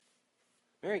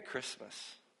Merry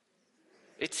Christmas.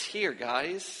 It's here,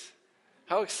 guys.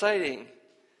 How exciting.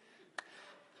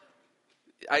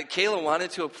 Kayla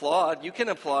wanted to applaud. You can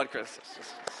applaud, Chris. This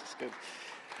is good.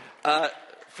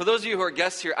 For those of you who are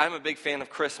guests here, I'm a big fan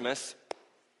of Christmas.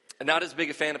 And not as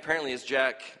big a fan, apparently, as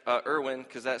Jack Irwin,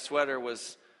 because that sweater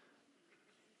was...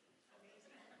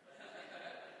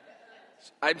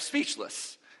 I'm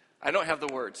speechless. I don't have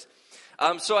the words.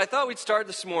 So I thought we'd start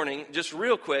this morning, just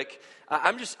real quick.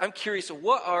 I'm curious,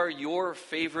 what are your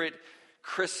favorite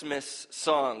Christmas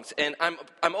songs? And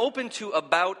I'm open to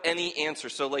about any answer.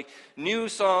 So like new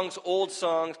songs, old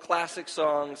songs, classic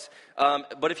songs.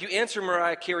 But if you answer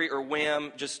Mariah Carey or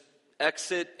Wham, just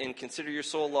exit and consider your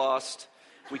soul lost.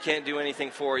 We can't do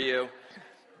anything for you.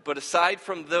 But aside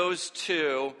from those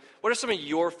two, what are some of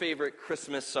your favorite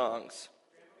Christmas songs?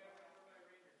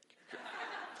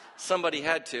 Somebody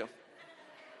had to.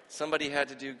 Somebody had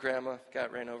to do Grandma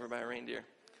Got Ran Over by a Reindeer.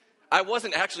 I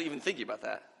wasn't actually even thinking about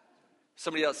that.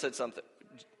 Somebody else said something.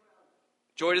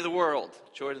 Joy to the World.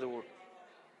 Joy to the World.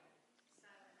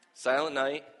 Silent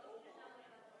Night.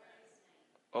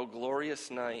 Oh, Glorious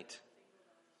Night.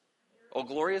 Oh,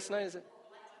 Glorious Night, is it?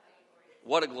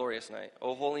 What a Glorious Night.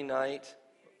 Oh, Holy Night.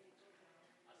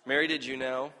 Mary, Did You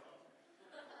Know?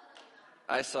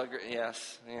 I Saw...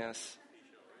 Yes.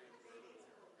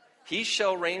 He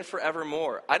Shall Reign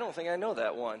Forevermore. I don't think I know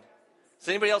that one. Does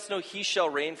anybody else know He Shall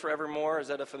Reign Forevermore? Is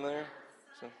that a familiar?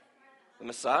 The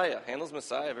Messiah. Handel's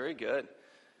Messiah. Very good.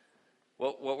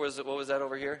 What was it? What was that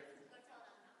over here?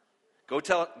 Go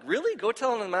Tell. Really? Go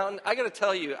Tell on the Mountain? I got to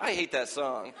tell you, I hate that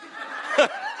song.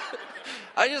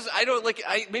 I don't like,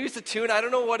 maybe it's a tune. I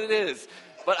don't know what it is.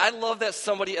 But I love that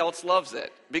somebody else loves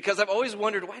it. Because I've always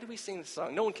wondered, why do we sing this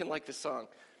song? No one can like this song.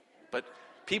 But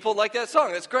people like that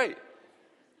song. That's great.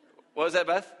 What was that,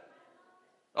 Beth?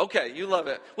 Okay, you love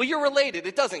it. Well, you're related.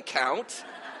 It doesn't count.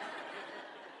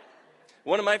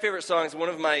 One of my favorite songs, one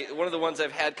of the ones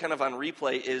I've had kind of on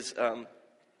replay is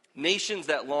Nations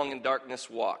That Long in Darkness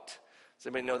Walked. Does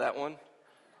anybody know that one?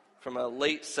 From a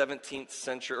late 17th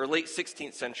century, or late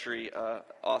 16th century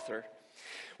author.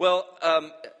 Well,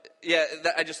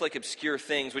 I just like obscure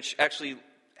things, which actually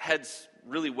heads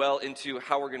really well into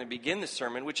how we're going to begin the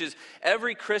sermon, which is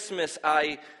every Christmas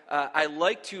I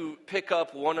like to pick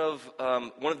up one of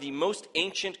the most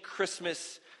ancient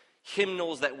Christmas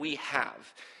hymnals that we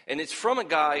have, and it's from a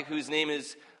guy whose name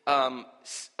is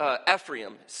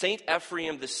Ephraim, Saint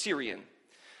Ephraim the Syrian.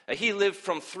 He lived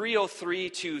from 303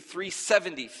 to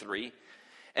 373,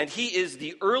 and he is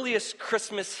the earliest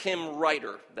Christmas hymn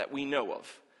writer that we know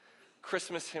of.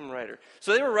 Christmas hymn writer.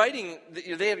 So they were writing,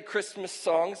 they had Christmas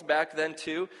songs back then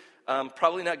too.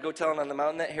 Probably not Go Tell on the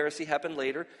Mountain. That heresy happened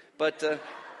later. But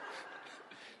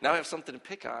now I have something to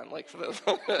pick on. I've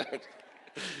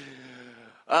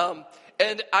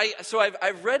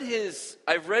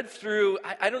read through,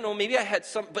 I don't know, maybe I had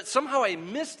some, but somehow I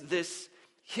missed this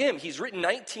hymn. He's written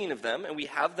 19 of them, and we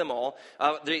have them all.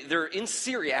 They're in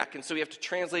Syriac, and so we have to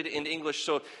translate it into English,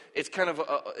 so it's kind of,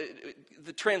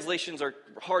 the translations are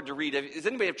hard to read. Does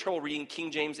anybody have trouble reading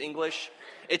King James English?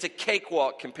 It's a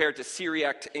cakewalk compared to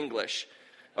Syriac to English,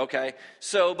 okay?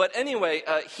 So, but anyway,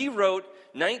 he wrote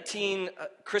 19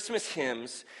 Christmas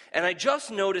hymns, and I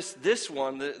just noticed this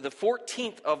one, the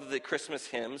 14th of the Christmas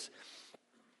hymns.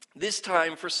 This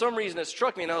time, for some reason, it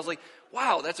struck me, and I was like,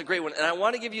 wow, that's a great one. And I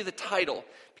want to give you the title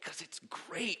because it's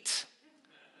great.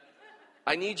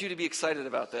 I need you to be excited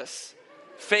about this.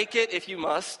 Fake it if you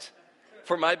must,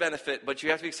 for my benefit, but you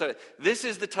have to be excited. This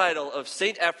is the title of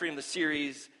St. Ephraim the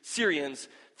Syrian's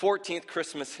 14th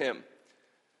Christmas hymn.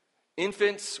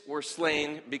 Infants were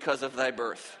slain because of thy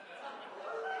birth.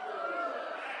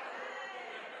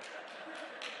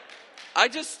 I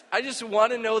just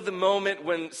want to know the moment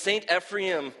when St.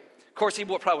 Ephraim, of course he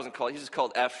probably wasn't called, he was just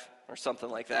called F or something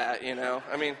like that, you know.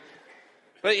 I mean,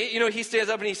 but you know, he stands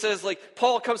up and he says, like,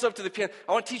 Paul comes up to the piano,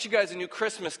 I want to teach you guys a new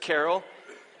Christmas carol.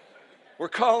 We're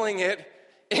calling it,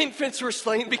 Infants Were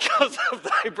Slain Because of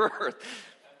Thy Birth.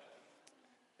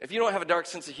 If you don't have a dark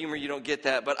sense of humor, you don't get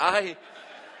that, but I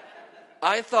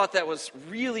thought that was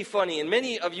really funny, and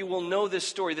many of you will know this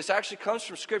story. This actually comes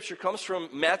from Scripture, comes from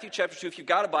Matthew chapter 2. If you've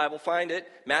got a Bible, find it,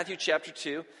 Matthew chapter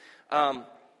 2.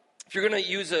 If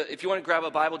you want to grab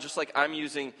a Bible just like I'm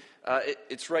using,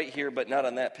 it's right here, but not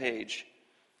on that page.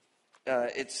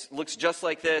 It looks just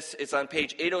like this. It's on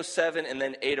page 807 and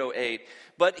then 808.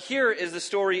 But here is the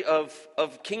story of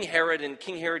King Herod, and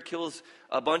King Herod kills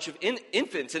a bunch of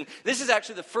infants. And this is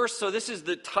actually the first, so this is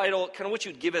the title, kind of what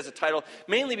you'd give as a title,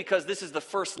 mainly because this is the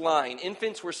first line.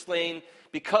 Infants were slain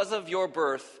because of your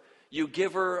birth, you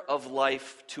giver of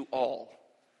life to all.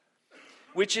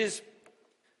 Which is,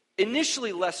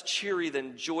 initially less cheery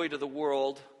than Joy to the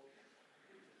World,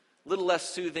 a little less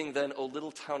soothing than O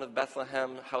Little Town of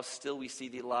Bethlehem, How Still We See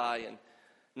Thee Lie, and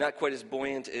not quite as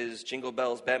buoyant as Jingle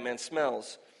Bells, Batman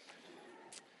Smells.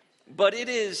 But it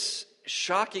is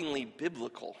shockingly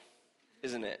biblical,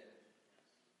 isn't it?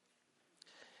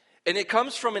 And it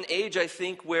comes from an age, I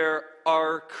think, where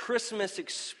our Christmas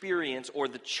experience, or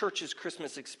the church's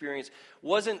Christmas experience,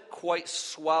 wasn't quite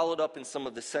swallowed up in some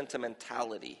of the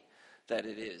sentimentality that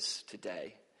it is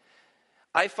today.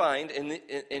 I find,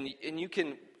 and you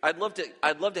can, I'd love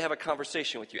to have a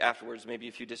conversation with you afterwards, maybe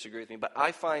if you disagree with me, but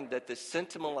I find that the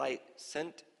sentimentalizing,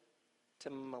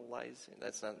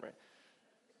 that's not right.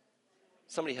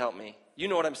 Somebody help me. You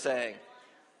know what I'm saying.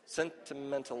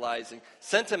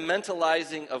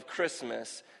 Sentimentalizing of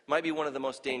Christmas might be one of the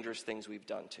most dangerous things we've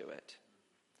done to it.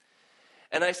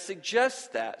 And I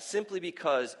suggest that simply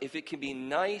because if it can be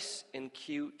nice and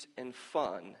cute and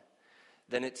fun,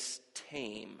 then it's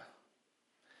tame.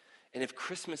 And if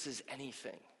Christmas is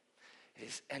anything, it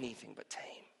is anything but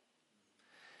tame.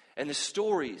 And the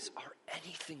stories are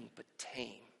anything but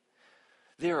tame.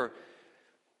 They're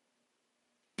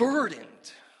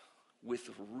burdened with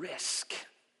risk.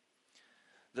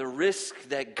 The risk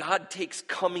that God takes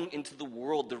coming into the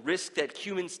world, the risk that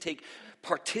humans take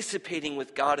participating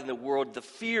with God in the world, the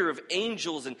fear of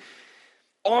angels and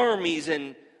armies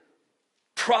and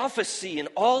prophecy, and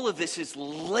all of this is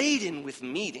laden with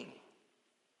meaning.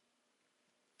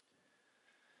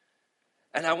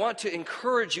 And I want to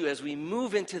encourage you as we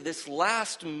move into this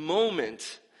last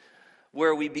moment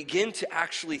where we begin to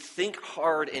actually think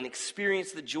hard and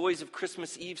experience the joys of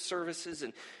Christmas Eve services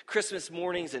and Christmas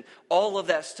mornings and all of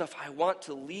that stuff, I want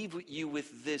to leave you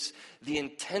with this, the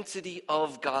intensity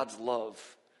of God's love.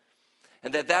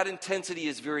 And that intensity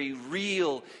is very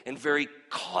real and very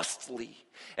costly.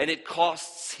 And it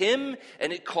costs Him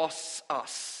and it costs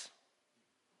us.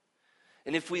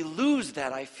 And if we lose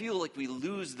that, I feel like we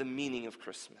lose the meaning of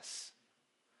Christmas.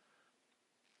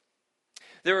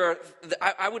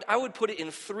 I would put it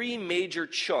in three major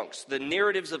chunks. The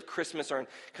narratives of Christmas are in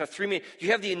kind of three major.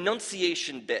 You have the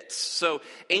Annunciation bits. So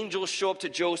angels show up to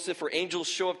Joseph, or angels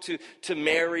show up to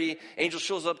Mary. Angel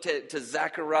shows up to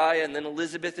Zechariah, and then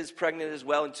Elizabeth is pregnant as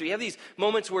well. And so you have these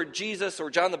moments where Jesus, or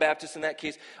John the Baptist in that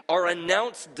case, are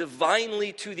announced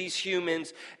divinely to these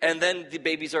humans, and then the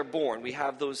babies are born. We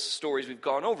have those stories. We've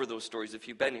gone over those stories if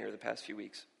you've been here the past few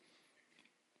weeks.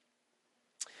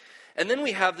 And then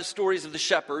we have the stories of the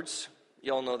shepherds.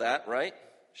 You all know that, right?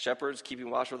 Shepherds keeping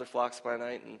watch over their flocks by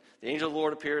night. And the angel of the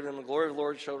Lord appeared, and the glory of the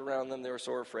Lord showed around them. They were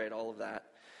sore afraid, all of that.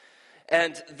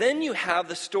 And then you have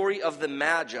the story of the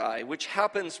Magi, which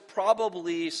happens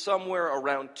probably somewhere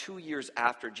around 2 years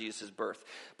after Jesus' birth.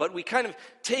 But we kind of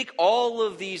take all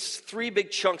of these three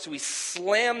big chunks, we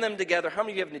slam them together. How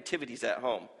many of you have nativities at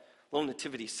home? Little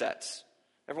nativity sets.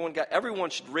 Everyone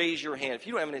should raise your hand. If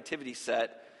you don't have a nativity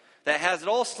set that has it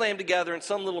all slammed together in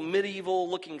some little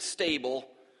medieval-looking stable,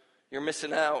 you're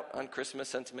missing out on Christmas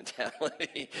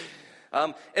sentimentality.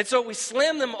 And so we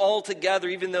slam them all together,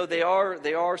 even though they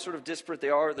are sort of disparate.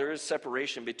 There is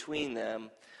separation between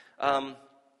them. But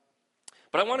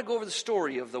I want to go over the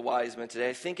story of the wise men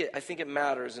today. I think it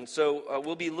matters. And so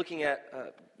we'll be looking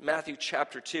at Matthew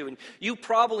chapter 2. And you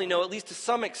probably know, at least to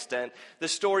some extent, the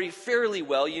story fairly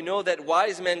well. You know that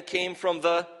wise men came from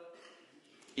the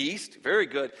east, very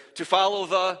good, to follow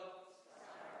the,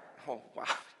 oh wow,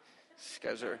 these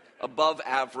guys are above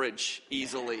average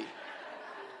easily.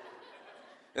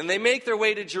 And they make their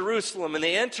way to Jerusalem, and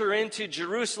they enter into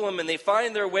Jerusalem, and they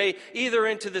find their way either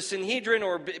into the Sanhedrin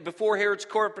or before Herod's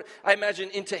court. I imagine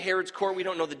into Herod's court. We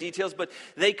don't know the details, but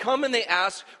they come and they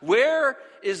ask, "Where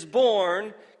is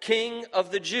born King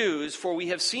of the Jews? For we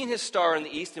have seen his star in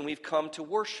the east, and we've come to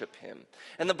worship him."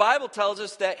 And the Bible tells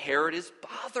us that Herod is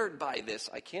bothered by this.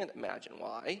 I can't imagine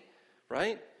why,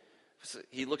 right?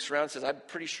 He looks around and says, "I'm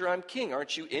pretty sure I'm king.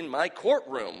 Aren't you in my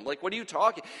courtroom? Like, what are you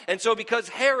talking?" And so because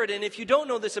Herod, and if you don't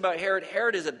know this about Herod,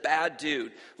 Herod is a bad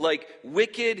dude. Like,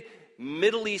 wicked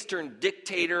Middle Eastern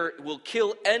dictator, will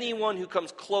kill anyone who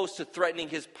comes close to threatening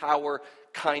his power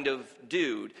kind of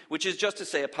dude, which is just to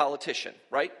say a politician,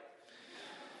 right?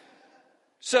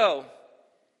 So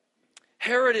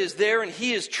Herod is there, and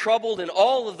he is troubled, and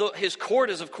all of his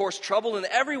court is, of course, troubled, and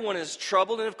everyone is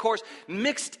troubled. And, of course,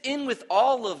 mixed in with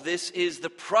all of this is the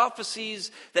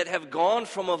prophecies that have gone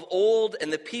from of old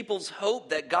and the people's hope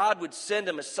that God would send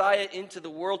a Messiah into the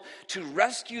world to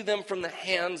rescue them from the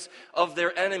hands of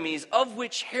their enemies, of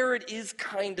which Herod is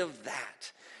kind of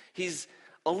that. He's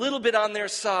a little bit on their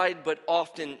side, but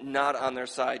often not on their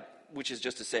side, which is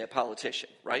just to say a politician,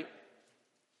 right?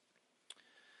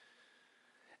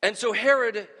 And so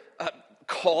Herod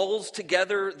calls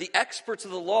together the experts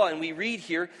of the law. And we read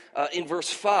here in verse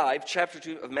 5, chapter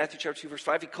 2 of Matthew chapter 2, verse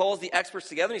 5, he calls the experts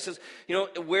together and he says,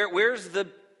 where's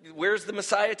the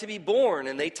Messiah to be born?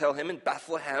 And they tell him, in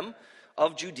Bethlehem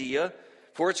of Judea,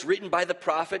 for it's written by the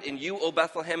prophet, and you, O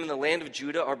Bethlehem, in the land of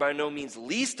Judah, are by no means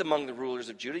least among the rulers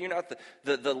of Judah. You're not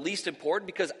the least important,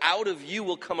 because out of you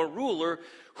will come a ruler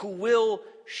who will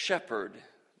shepherd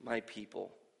my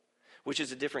people. Which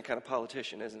is a different kind of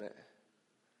politician, isn't it?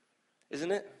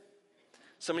 Isn't it?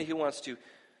 Somebody who wants to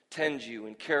tend you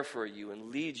and care for you and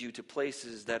lead you to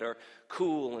places that are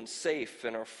cool and safe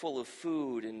and are full of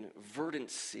food and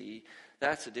verdancy.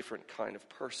 That's a different kind of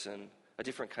person, a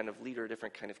different kind of leader, a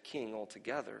different kind of king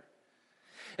altogether.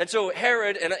 And so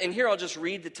Herod, and here I'll just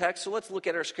read the text. So let's look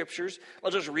at our scriptures.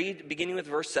 I'll just read, beginning with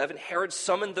verse 7. Herod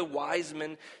summoned the wise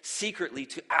men secretly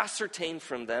to ascertain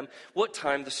from them what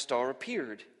time the star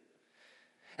appeared.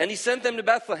 And he sent them to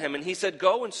Bethlehem, and he said,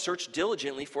 go and search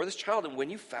diligently for this child, and when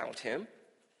you found him,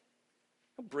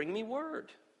 bring me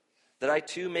word, that I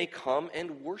too may come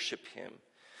and worship him.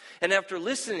 And after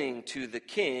listening to the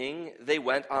king, they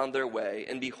went on their way,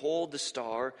 and behold, the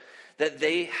star that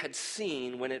they had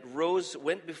seen when it rose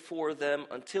went before them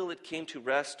until it came to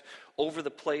rest over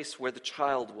the place where the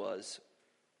child was.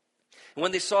 And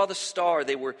when they saw the star,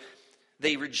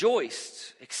 they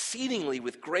rejoiced exceedingly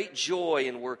with great joy,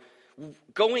 and were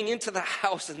going into the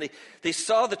house, and they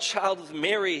saw the child with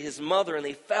Mary, his mother, and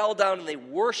they fell down and they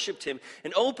worshiped him.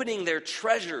 And opening their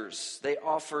treasures, they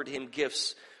offered him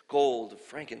gifts, gold,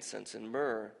 frankincense, and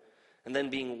myrrh. And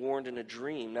then being warned in a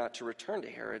dream not to return to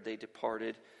Herod, they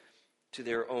departed to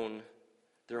their own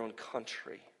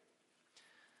country.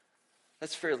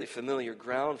 That's fairly familiar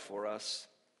ground for us.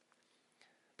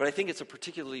 But I think it's a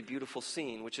particularly beautiful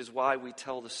scene, which is why we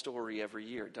tell the story every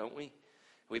year, don't we?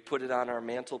 We put it on our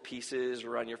mantelpieces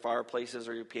or on your fireplaces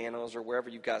or your pianos or wherever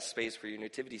you've got space for your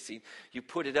nativity scene. You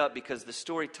put it up because the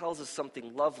story tells us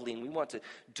something lovely, and we want to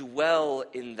dwell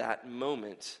in that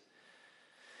moment.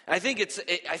 I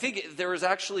think there is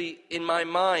actually, in my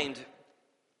mind,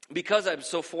 because I'm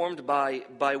so formed by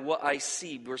what I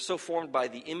see, we're so formed by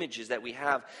the images that we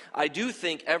have, I do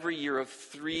think every year of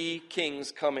 3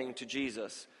 kings coming to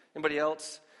Jesus. Anybody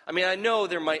else? I mean, I know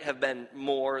there might have been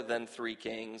more than 3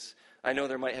 kings. I know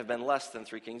there might have been less than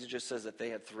 3 kings. It just says that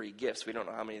they had 3 gifts. We don't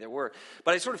know how many there were.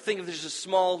 But I sort of think of this as a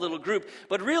small little group.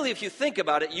 But really, if you think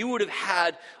about it, you would have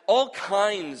had all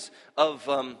kinds of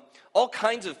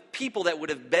people that would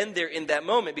have been there in that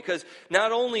moment, because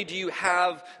not only do you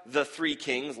have the 3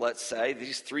 kings, let's say,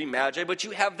 these 3 magi, but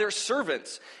you have their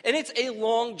servants. And it's a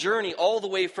long journey all the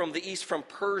way from the east, from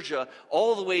Persia,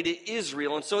 all the way to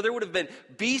Israel. And so there would have been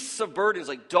beasts of burdens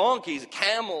like donkeys,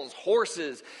 camels,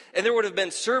 horses, and there would have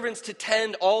been servants to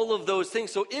tend all of those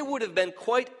things. So it would have been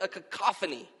quite a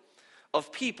cacophony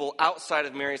of people outside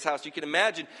of Mary's house. You can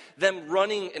imagine them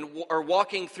running or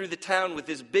walking through the town with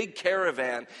this big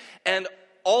caravan. And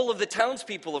all of the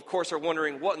townspeople, of course, are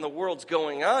wondering what in the world's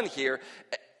going on here,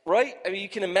 right? I mean, you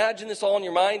can imagine this all in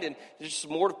your mind, and just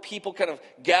more people kind of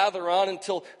gather on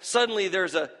until suddenly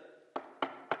there's a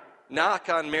knock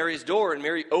on Mary's door, and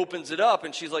Mary opens it up,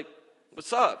 and she's like,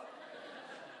 what's up?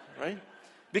 Right?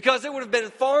 Because it would have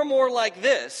been far more like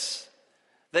this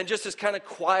than just this kind of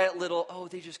quiet little,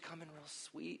 they just come in real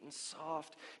sweet and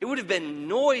soft. It would have been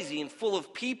noisy and full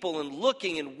of people and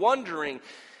looking and wondering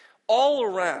all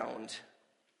around,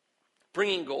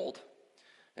 bringing gold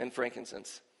and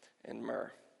frankincense and myrrh.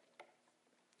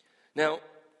 Now,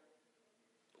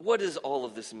 what does all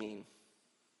of this mean?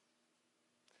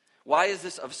 Why is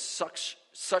this of such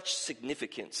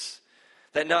significance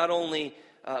that not only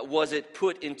was it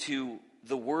put into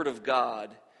the Word of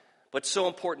God, but so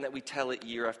important that we tell it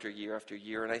year after year after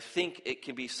year? And I think it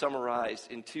can be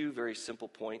summarized in 2 very simple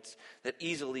points that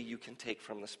easily you can take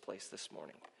from this place this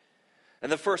morning. And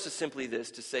the first is simply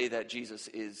this, to say that Jesus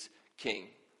is King.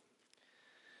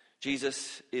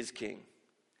 Jesus is King.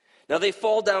 Now they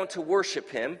fall down to worship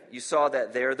him. You saw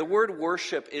that there. The word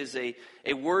worship is a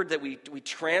word that we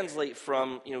translate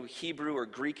from Hebrew or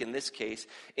Greek in this case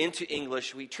into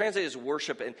English. We translate it as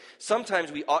worship, and sometimes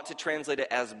we ought to translate it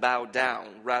as bow down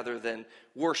rather than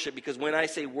worship, because when I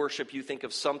say worship, you think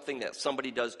of something that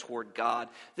somebody does toward God.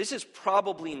 This is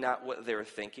probably not what they're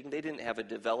thinking. They didn't have a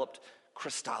developed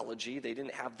Christology. They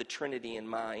didn't have the Trinity in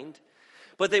mind.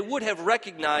 But they would have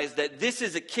recognized that this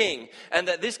is a king, and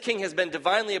that this king has been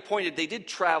divinely appointed. They did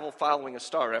travel following a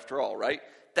star, after all, right?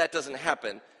 That doesn't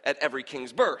happen at every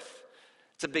king's birth.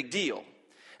 It's a big deal.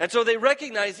 And so they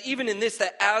recognize even in this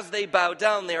that as they bow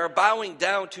down, they are bowing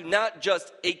down to not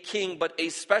just a king, but a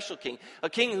special king.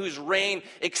 A king whose reign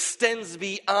extends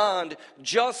beyond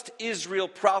just Israel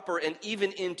proper and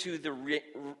even into the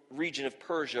region of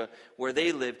Persia where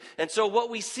they live. And so what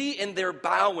we see in their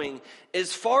bowing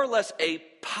is far less a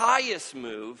pious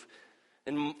move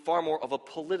and far more of a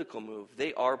political move.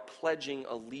 They are pledging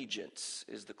allegiance,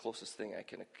 is the closest thing I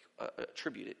can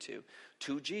attribute it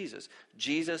to Jesus.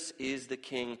 Jesus is the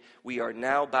king. We are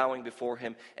now bowing before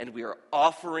him, and we are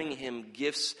offering him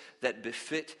gifts that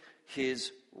befit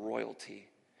his royalty.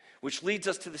 Which leads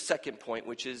us to the second point,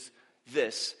 which is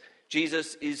this: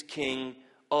 Jesus is king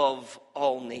of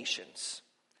all nations.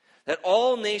 That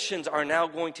all nations are now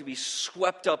going to be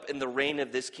swept up in the reign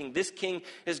of this king. This king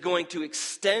is going to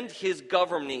extend his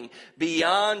governing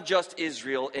beyond just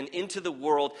Israel and into the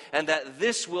world, and that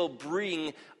this will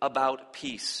bring about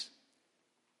peace.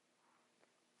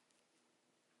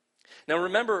 Now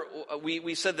remember,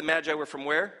 we said the Magi were from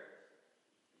where?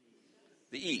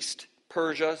 The east.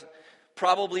 Persia,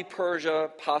 probably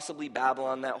Persia, possibly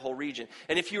Babylon, that whole region.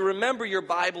 And if you remember your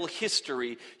Bible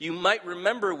history, you might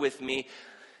remember with me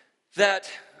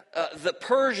that the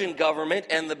Persian government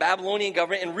and the Babylonian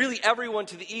government and really everyone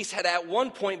to the east had at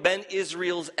one point been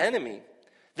Israel's enemy.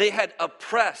 They had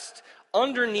oppressed,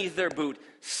 underneath their boot,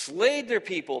 slayed their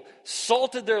people,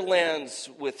 salted their lands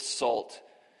with salt,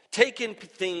 taken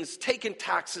things, taken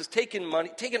taxes, taken money,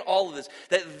 taken all of this.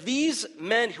 That these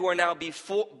men who are now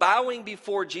bowing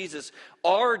before Jesus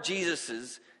are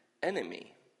Jesus'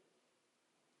 enemy.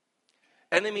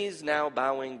 Enemies now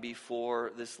bowing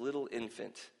before this little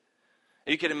infant.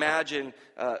 You can imagine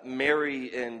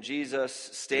Mary and Jesus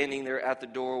standing there at the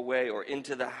doorway or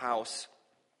into the house.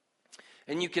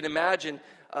 And you can imagine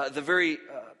the very,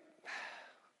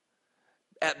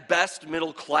 at best,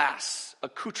 middle class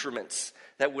accoutrements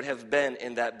that would have been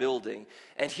in that building.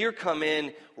 And here come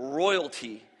in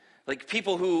royalty, like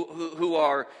people who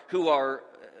are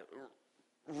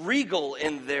regal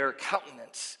in their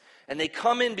countenance. And they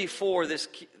come in before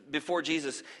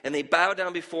Jesus, and they bow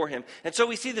down before him. And so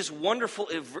we see this wonderful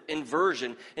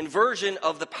inversion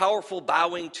of the powerful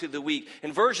bowing to the weak,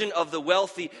 inversion of the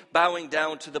wealthy bowing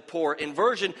down to the poor,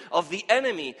 inversion of the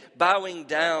enemy bowing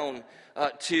down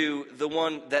to the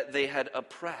one that they had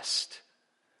oppressed.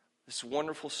 This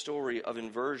wonderful story of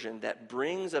inversion that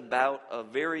brings about a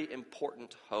very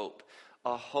important hope.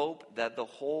 A hope that the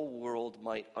whole world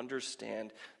might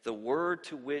understand the word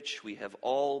to which we have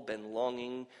all been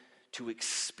longing to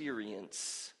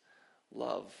experience: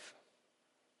 love.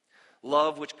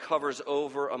 Love which covers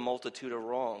over a multitude of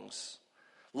wrongs.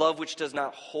 Love which does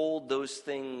not hold those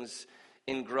things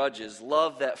in grudges.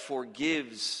 Love that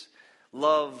forgives.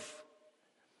 Love.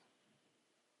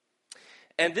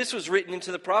 And this was written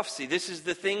into the prophecy. This is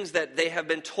the things that they have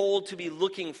been told to be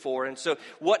looking for. And so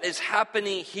what is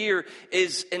happening here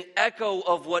is an echo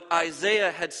of what Isaiah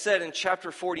had said in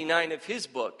chapter 49 of his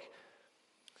book.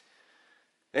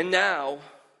 And now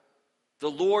the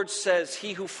Lord says,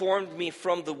 "He who formed me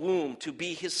from the womb to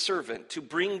be his servant, to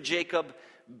bring Jacob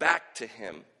back to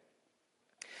him,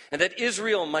 and that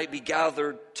Israel might be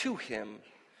gathered to him.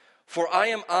 For I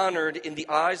am honored in the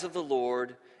eyes of the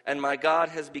Lord, and my God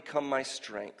has become my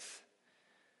strength."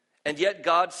 And yet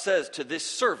God says to this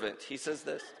servant, he says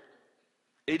this: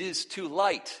 "It is too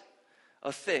light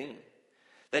a thing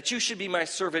that you should be my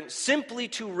servant, simply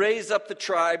to raise up the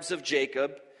tribes of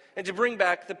Jacob and to bring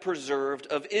back the preserved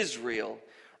of Israel.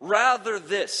 Rather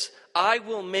this, I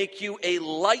will make you a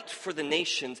light for the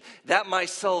nations, that my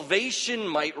salvation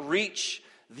might reach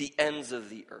the ends of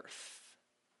the earth."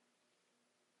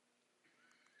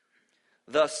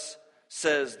 Thus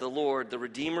says the Lord, the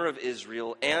Redeemer of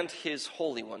Israel and his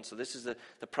Holy One. So this is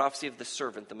the prophecy of the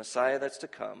servant, the Messiah that's to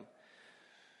come.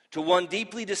 "To one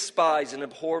deeply despised and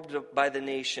abhorred by the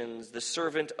nations, the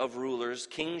servant of rulers,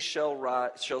 kings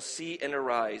shall see and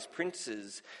arise,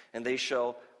 princes, and they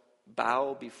shall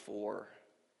bow before."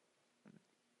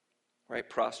 Right?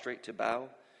 Prostrate, to bow.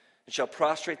 "And shall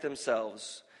prostrate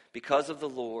themselves because of the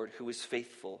Lord who is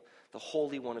faithful. The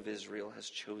Holy One of Israel has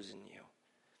chosen you."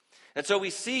 And so we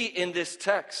see in this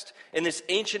text, in this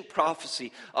ancient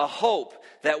prophecy, a hope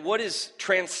that what is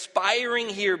transpiring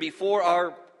here before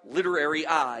our literary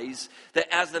eyes, that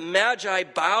as the Magi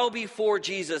bow before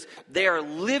Jesus, they are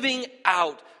living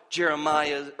out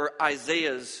Jeremiah or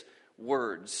Isaiah's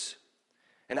words.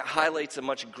 And it highlights a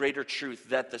much greater truth,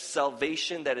 that the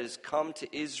salvation that has come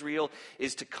to Israel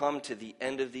is to come to the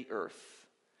end of the earth.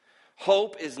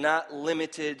 Hope is not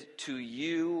limited to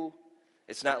you.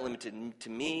 It's not limited to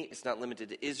me. It's not limited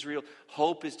to Israel.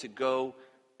 Hope is to go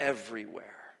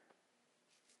everywhere.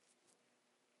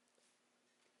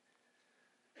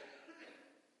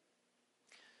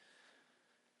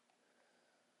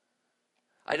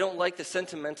 I don't like the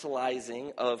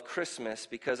sentimentalizing of Christmas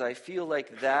because I feel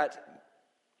like that.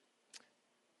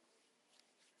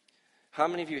 How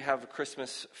many of you have a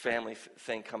Christmas family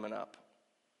thing coming up?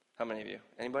 How many of you?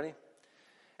 Anybody?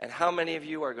 And how many of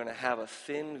you are going to have a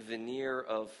thin veneer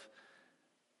of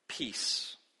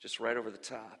peace just right over the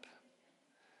top?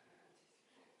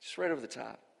 Just right over the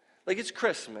top. Like, it's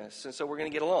Christmas, and so we're going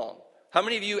to get along. How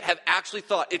many of you have actually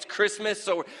thought, it's Christmas,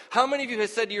 so how many of you have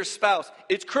said to your spouse,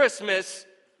 it's Christmas,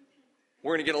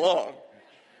 we're going to get along?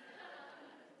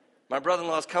 My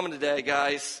brother-in-law is coming today,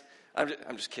 guys.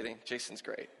 I'm just kidding. Jason's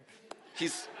great.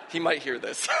 He might hear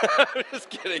this. I'm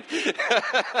just kidding.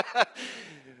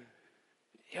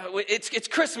 It's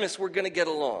Christmas, we're going to get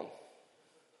along.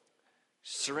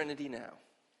 Serenity now.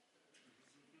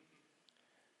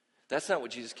 That's not what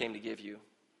Jesus came to give you.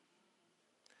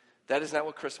 That is not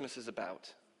what Christmas is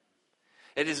about.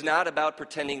 It is not about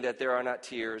pretending that there are not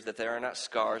tears, that there are not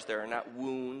scars, there are not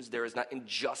wounds, there is not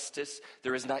injustice,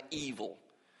 there is not evil.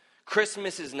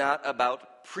 Christmas is not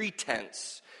about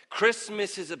pretense.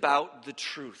 Christmas is about the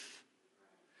truth.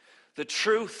 The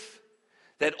truth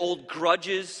that old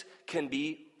grudges can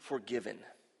be forgiven.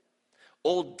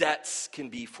 Old debts can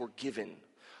be forgiven.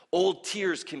 Old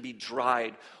tears can be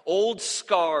dried. Old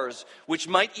scars, which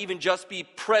might even just be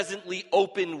presently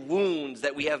open wounds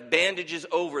that we have bandages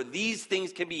over, these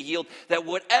things can be healed. That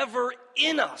whatever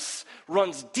in us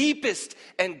runs deepest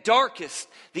and darkest,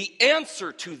 the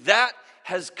answer to that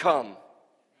has come.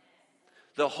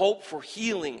 The hope for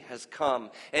healing has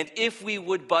come. And if we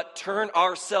would but turn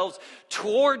ourselves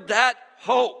toward that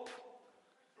hope,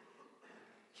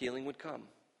 healing would come.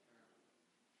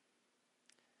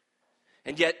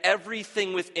 And yet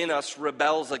everything within us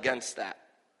rebels against that.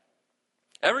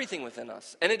 Everything within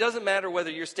us. And it doesn't matter whether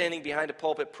you're standing behind a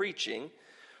pulpit preaching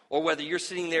or whether you're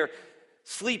sitting there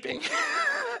sleeping.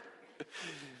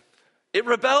 It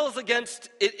rebels against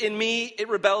it in me, it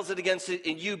rebels against it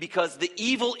in you, because the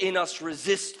evil in us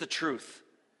resists the truth.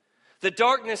 The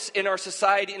darkness in our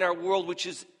society, in our world, which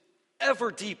is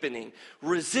ever deepening,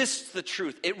 resists the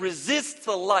truth. It resists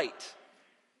the light.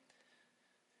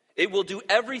 It will do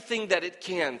everything that it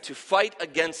can to fight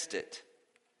against it.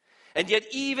 And yet,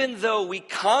 even though we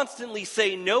constantly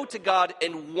say no to God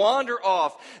and wander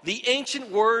off, the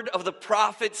ancient word of the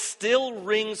prophet still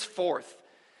rings forth.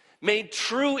 Made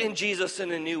true in Jesus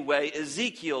in a new way.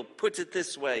 Ezekiel puts it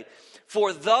this way: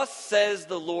 for thus says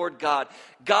the Lord God.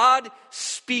 God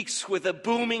speaks with a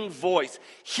booming voice.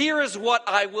 Here is what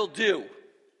I will do.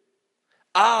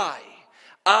 I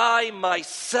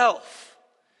myself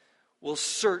will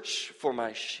search for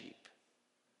my sheep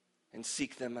and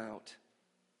seek them out.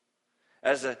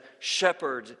 As a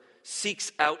shepherd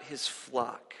seeks out his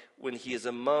flock when he is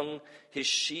among his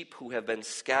sheep who have been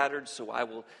scattered, so I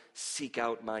will seek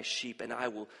out my sheep and I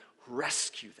will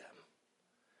rescue them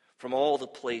from all the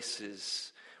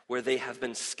places where they have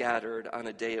been scattered on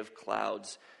a day of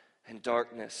clouds and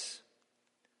darkness.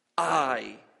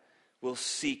 I will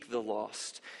seek the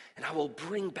lost, and I will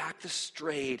bring back the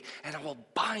strayed, and I will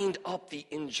bind up the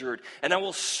injured, and I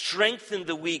will strengthen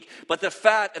the weak, but the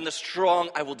fat and the strong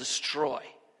I will destroy.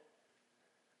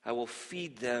 I will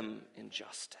feed them in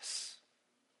justice.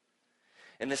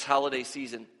 In this holiday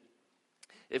season,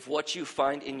 if what you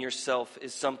find in yourself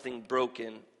is something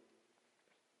broken,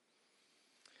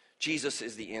 Jesus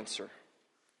is the answer.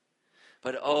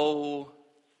 But oh,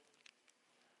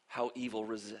 how evil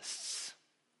resists,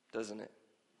 doesn't it?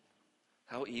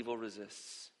 How evil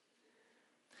resists.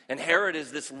 And Herod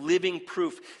is this living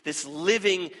proof, this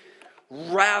living,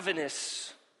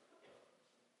 ravenous,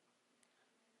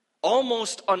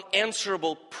 almost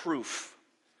unanswerable proof.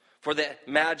 For the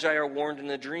Magi are warned in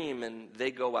a dream, and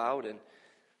they go out. And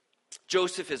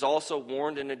Joseph is also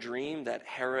warned in a dream that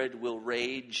Herod will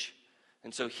rage.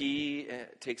 And so he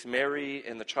takes Mary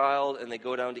and the child, and they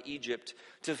go down to Egypt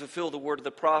to fulfill the word of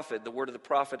the prophet. The word of the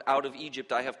prophet, out of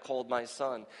Egypt I have called my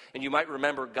son. And you might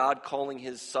remember God calling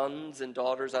his sons and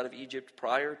daughters out of Egypt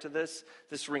prior to this.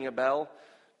 This ring a bell.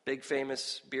 Big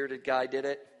famous bearded guy did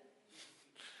it.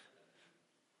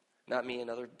 Not me,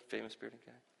 another famous bearded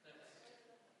guy.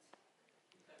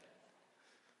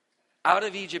 Out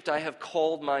of Egypt I have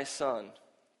called my son.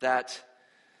 That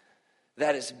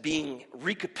is being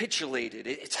recapitulated.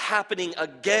 It's happening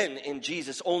again in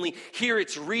Jesus. Only here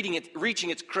it's reaching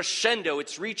its crescendo.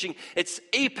 It's reaching its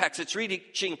apex. It's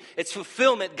reaching its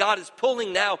fulfillment. God is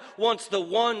pulling now once the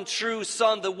one true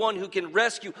Son, the one who can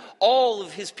rescue all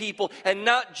of his people, and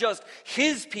not just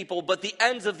his people, but the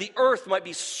ends of the earth might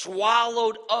be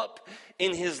swallowed up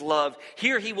in his love.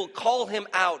 Here he will call him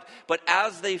out, but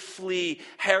as they flee,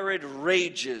 Herod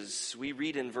rages. We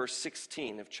read in verse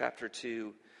 16 of chapter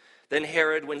 2. Then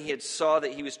Herod, when he had saw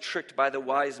that he was tricked by the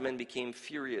wise men, became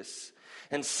furious,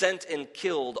 and sent and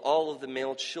killed all of the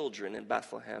male children in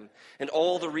Bethlehem, and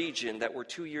all the region that were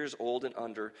 2 years old and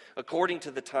under, according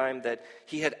to the time that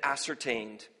he had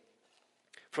ascertained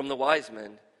from the wise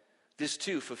men. This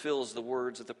too fulfills the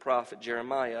words of the prophet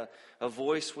Jeremiah. A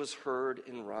voice was heard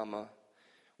in Ramah,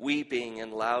 weeping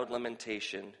and loud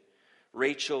lamentation,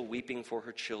 Rachel weeping for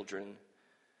her children.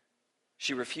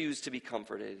 She refused to be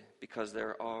comforted because they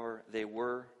are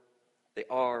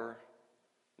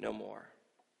no more.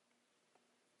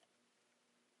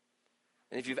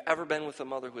 And if you've ever been with a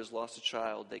mother who has lost a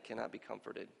child, they cannot be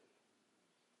comforted.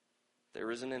 There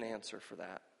isn't an answer for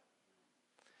that.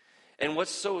 And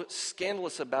what's so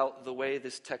scandalous about the way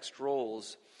this text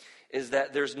rolls is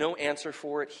that there's no answer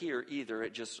for it here either.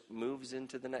 It just moves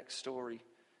into the next story,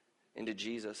 into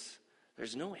Jesus.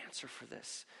 There's no answer for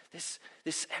this.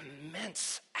 This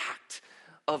immense act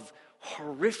of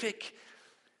horrific,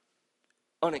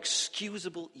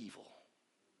 unexcusable evil.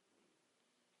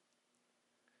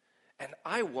 And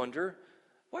I wonder,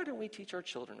 why don't we teach our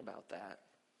children about that?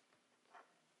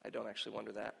 I don't actually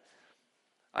wonder that.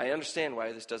 I understand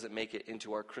why this doesn't make it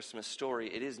into our Christmas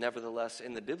story. It is nevertheless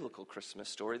in the biblical Christmas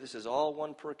story. This is all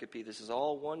one pericope. This is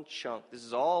all one chunk. This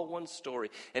is all one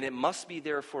story. And it must be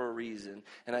there for a reason.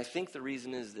 And I think the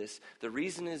reason is this. The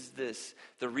reason is this.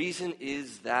 The reason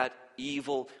is that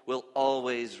evil will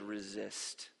always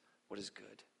resist what is good.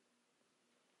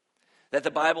 That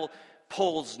the Bible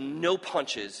pulls no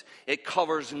punches. It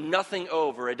covers nothing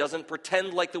over. It doesn't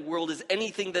pretend like the world is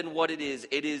anything than what it is.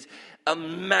 It is a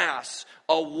mass,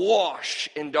 awash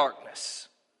in darkness.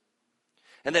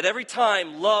 And that every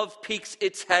time love peeks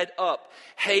its head up,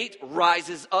 hate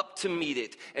rises up to meet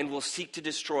it and will seek to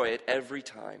destroy it every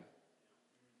time.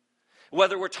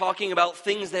 Whether we're talking about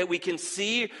things that we can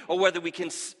see or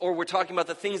we're talking about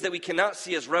the things that we cannot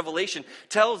see, as Revelation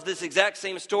tells this exact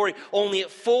same story, only it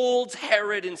folds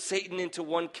Herod and Satan into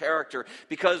one character,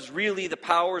 because really the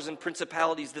powers and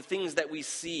principalities, the things that we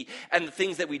see and the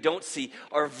things that we don't see,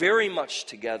 are very much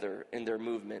together in their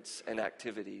movements and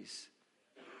activities.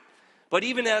 But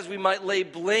even as we might lay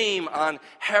blame on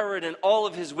Herod and all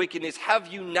of his wickedness, have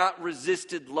you not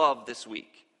resisted love this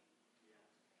week?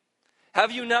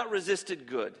 Have you not resisted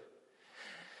good?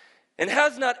 And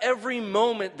has not every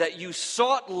moment that you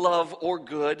sought love or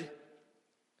good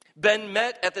been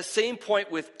met at the same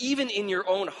point with, even in your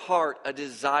own heart, a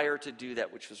desire to do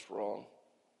that which was wrong?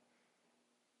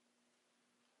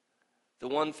 The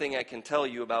one thing I can tell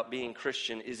you about being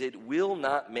Christian is it will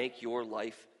not make your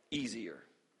life easier.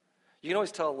 You can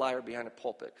always tell a liar behind a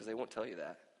pulpit because they won't tell you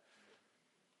that.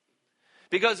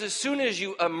 Because as soon as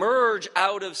you emerge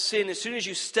out of sin, as soon as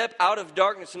you step out of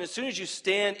darkness, and as soon as you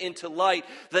stand into light,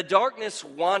 the darkness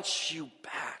wants you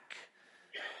back.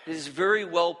 It is very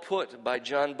well put by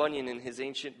John Bunyan in his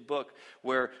ancient book,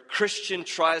 where Christian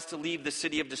tries to leave the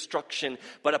city of destruction,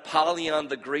 but Apollyon,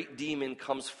 the great demon,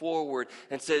 comes forward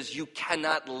and says, "You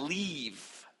cannot leave."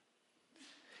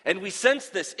 And we sense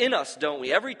this in us, don't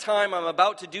we? Every time I'm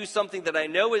about to do something that I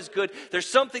know is good, there's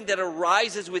something that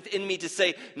arises within me to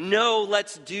say, no,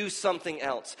 let's do something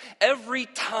else. Every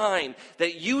time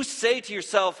that you say to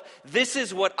yourself, this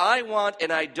is what I want,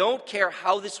 and I don't care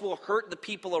how this will hurt the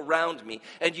people around me,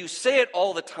 and you say it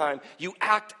all the time, you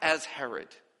act as Herod.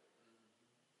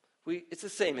 It's the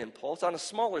same impulse, on a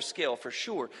smaller scale for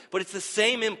sure, but it's the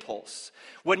same impulse.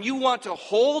 When you want to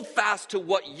hold fast to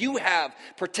what you have,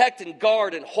 protect and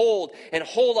guard and hold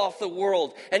off the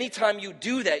world, anytime you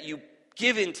do that, you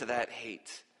give in to that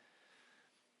hate.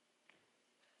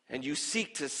 And you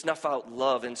seek to snuff out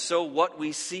love. And so what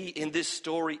we see in this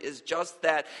story is just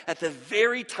that. At the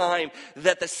very time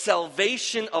that the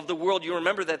salvation of the world, you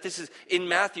remember that this is in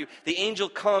Matthew, the angel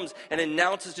comes and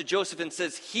announces to Joseph and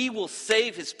says, he will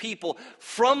save his people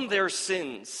from their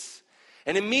sins.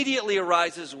 And immediately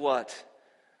arises what?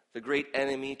 The great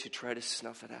enemy to try to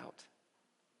snuff it out.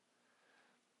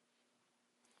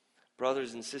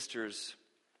 Brothers and sisters,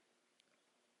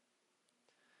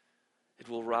 it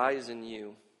will rise in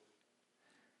you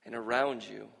and around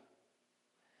you.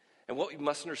 And what you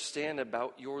must understand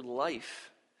about your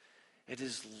life, it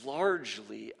is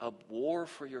largely a war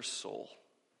for your soul.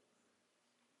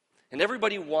 And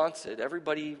everybody wants it.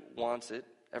 Everybody wants it.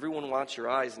 Everyone wants your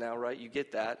eyes now, right? You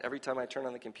get that. Every time I turn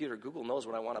on the computer, Google knows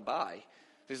what I want to buy.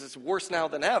 Because it's worse now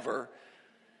than ever.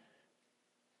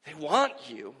 They want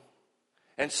you.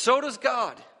 And so does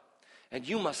God. And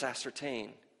you must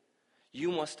ascertain. You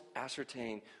must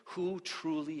ascertain who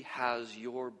truly has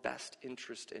your best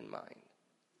interest in mind.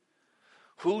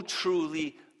 Who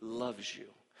truly loves you.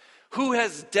 Who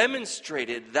has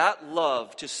demonstrated that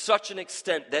love to such an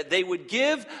extent that they would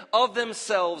give of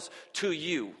themselves to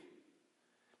you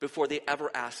before they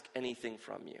ever ask anything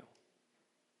from you?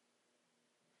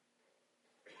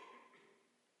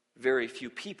 Very few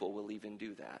people will even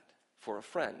do that for a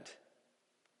friend.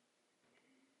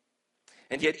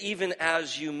 And yet, even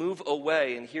as you move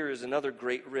away, and here is another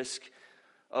great risk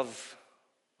of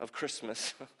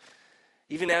Christmas,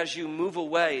 even as you move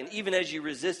away, and even as you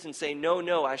resist and say, no,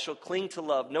 no, I shall cling to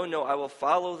love. No, no, I will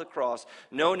follow the cross.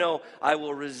 No, no, I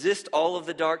will resist all of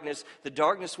the darkness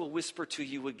will whisper to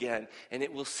you again, and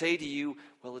it will say to you,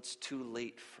 well, it's too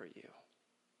late for you.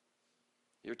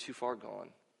 You're too far gone.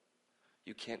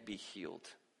 You can't be healed.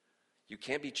 You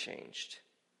can't be changed.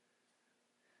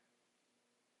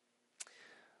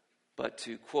 But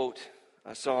to quote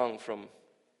a song from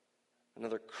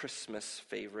another Christmas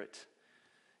favorite,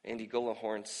 Andy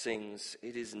Gullahorn sings,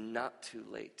 "It is not too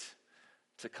late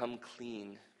to come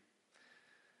clean,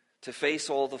 to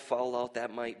face all the fallout that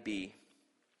might be.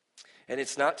 And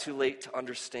it's not too late to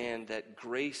understand that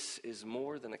grace is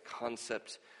more than a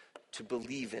concept to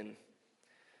believe in.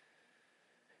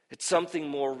 It's something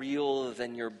more real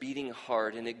than your beating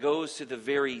heart, and it goes to the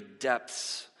very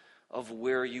depths of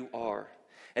where you are.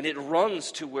 And it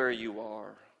runs to where you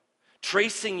are,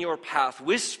 tracing your path,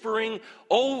 whispering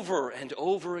over and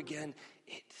over again,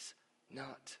 it's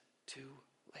not too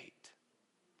late."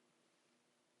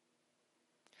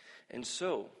 And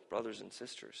so, brothers and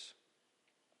sisters,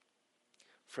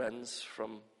 friends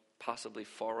from possibly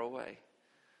far away,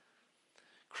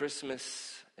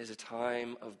 Christmas is a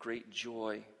time of great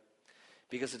joy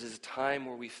because it is a time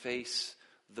where we face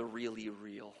the really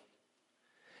real.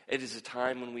 It is a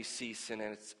time when we see sin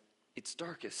at its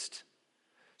darkest.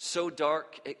 So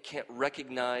dark it can't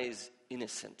recognize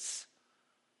innocence.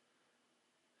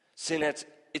 Sin at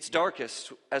its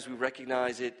darkest as we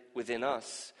recognize it within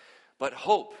us. But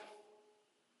hope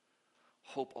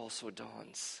also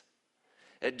dawns.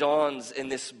 It dawns in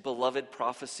this beloved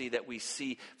prophecy that we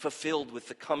see fulfilled with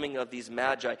the coming of these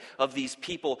magi, of these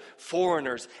people,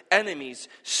 foreigners, enemies,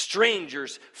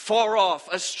 strangers, far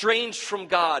off, estranged from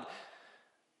God,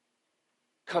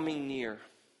 coming near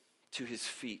to his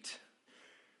feet,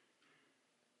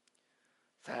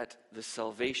 that the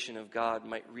salvation of God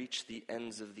might reach the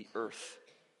ends of the earth.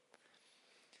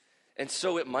 And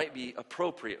so it might be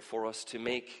appropriate for us to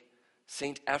make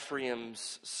St.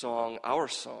 Ephraim's song our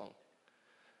song.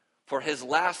 For his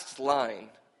last line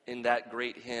in that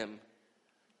great hymn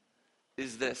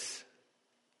is this: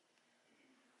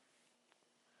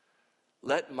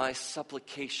 "Let my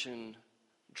supplication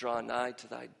draw nigh to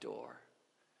thy door.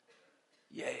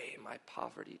 Yea, my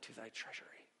poverty to thy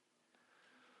treasury.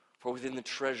 For within the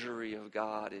treasury of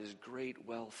God is great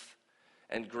wealth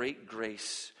and great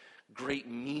grace, great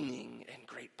meaning and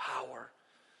great power,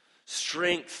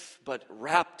 strength but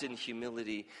wrapped in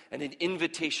humility, and an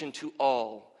invitation to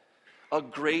all, a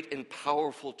great and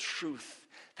powerful truth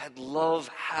that love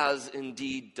has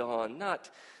indeed dawned." Not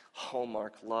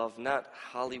Hallmark love, not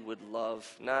Hollywood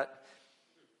love, not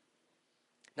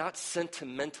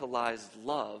sentimentalized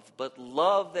love, but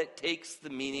love that takes the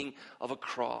meaning of a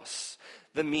cross,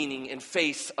 the meaning and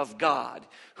face of God,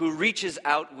 who reaches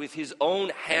out with his own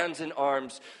hands and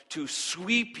arms to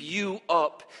sweep you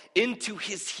up into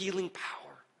his healing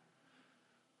power.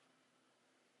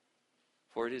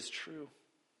 For it is true.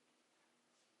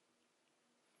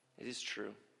 It is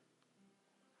true.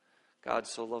 God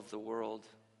so loved the world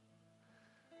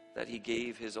that he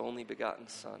gave his only begotten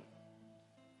Son,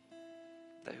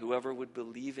 that whoever would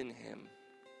believe in him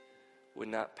would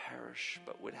not perish,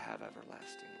 but would have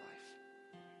everlasting life.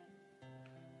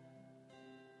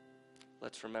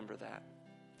 Let's remember that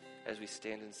as we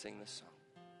stand and sing this song.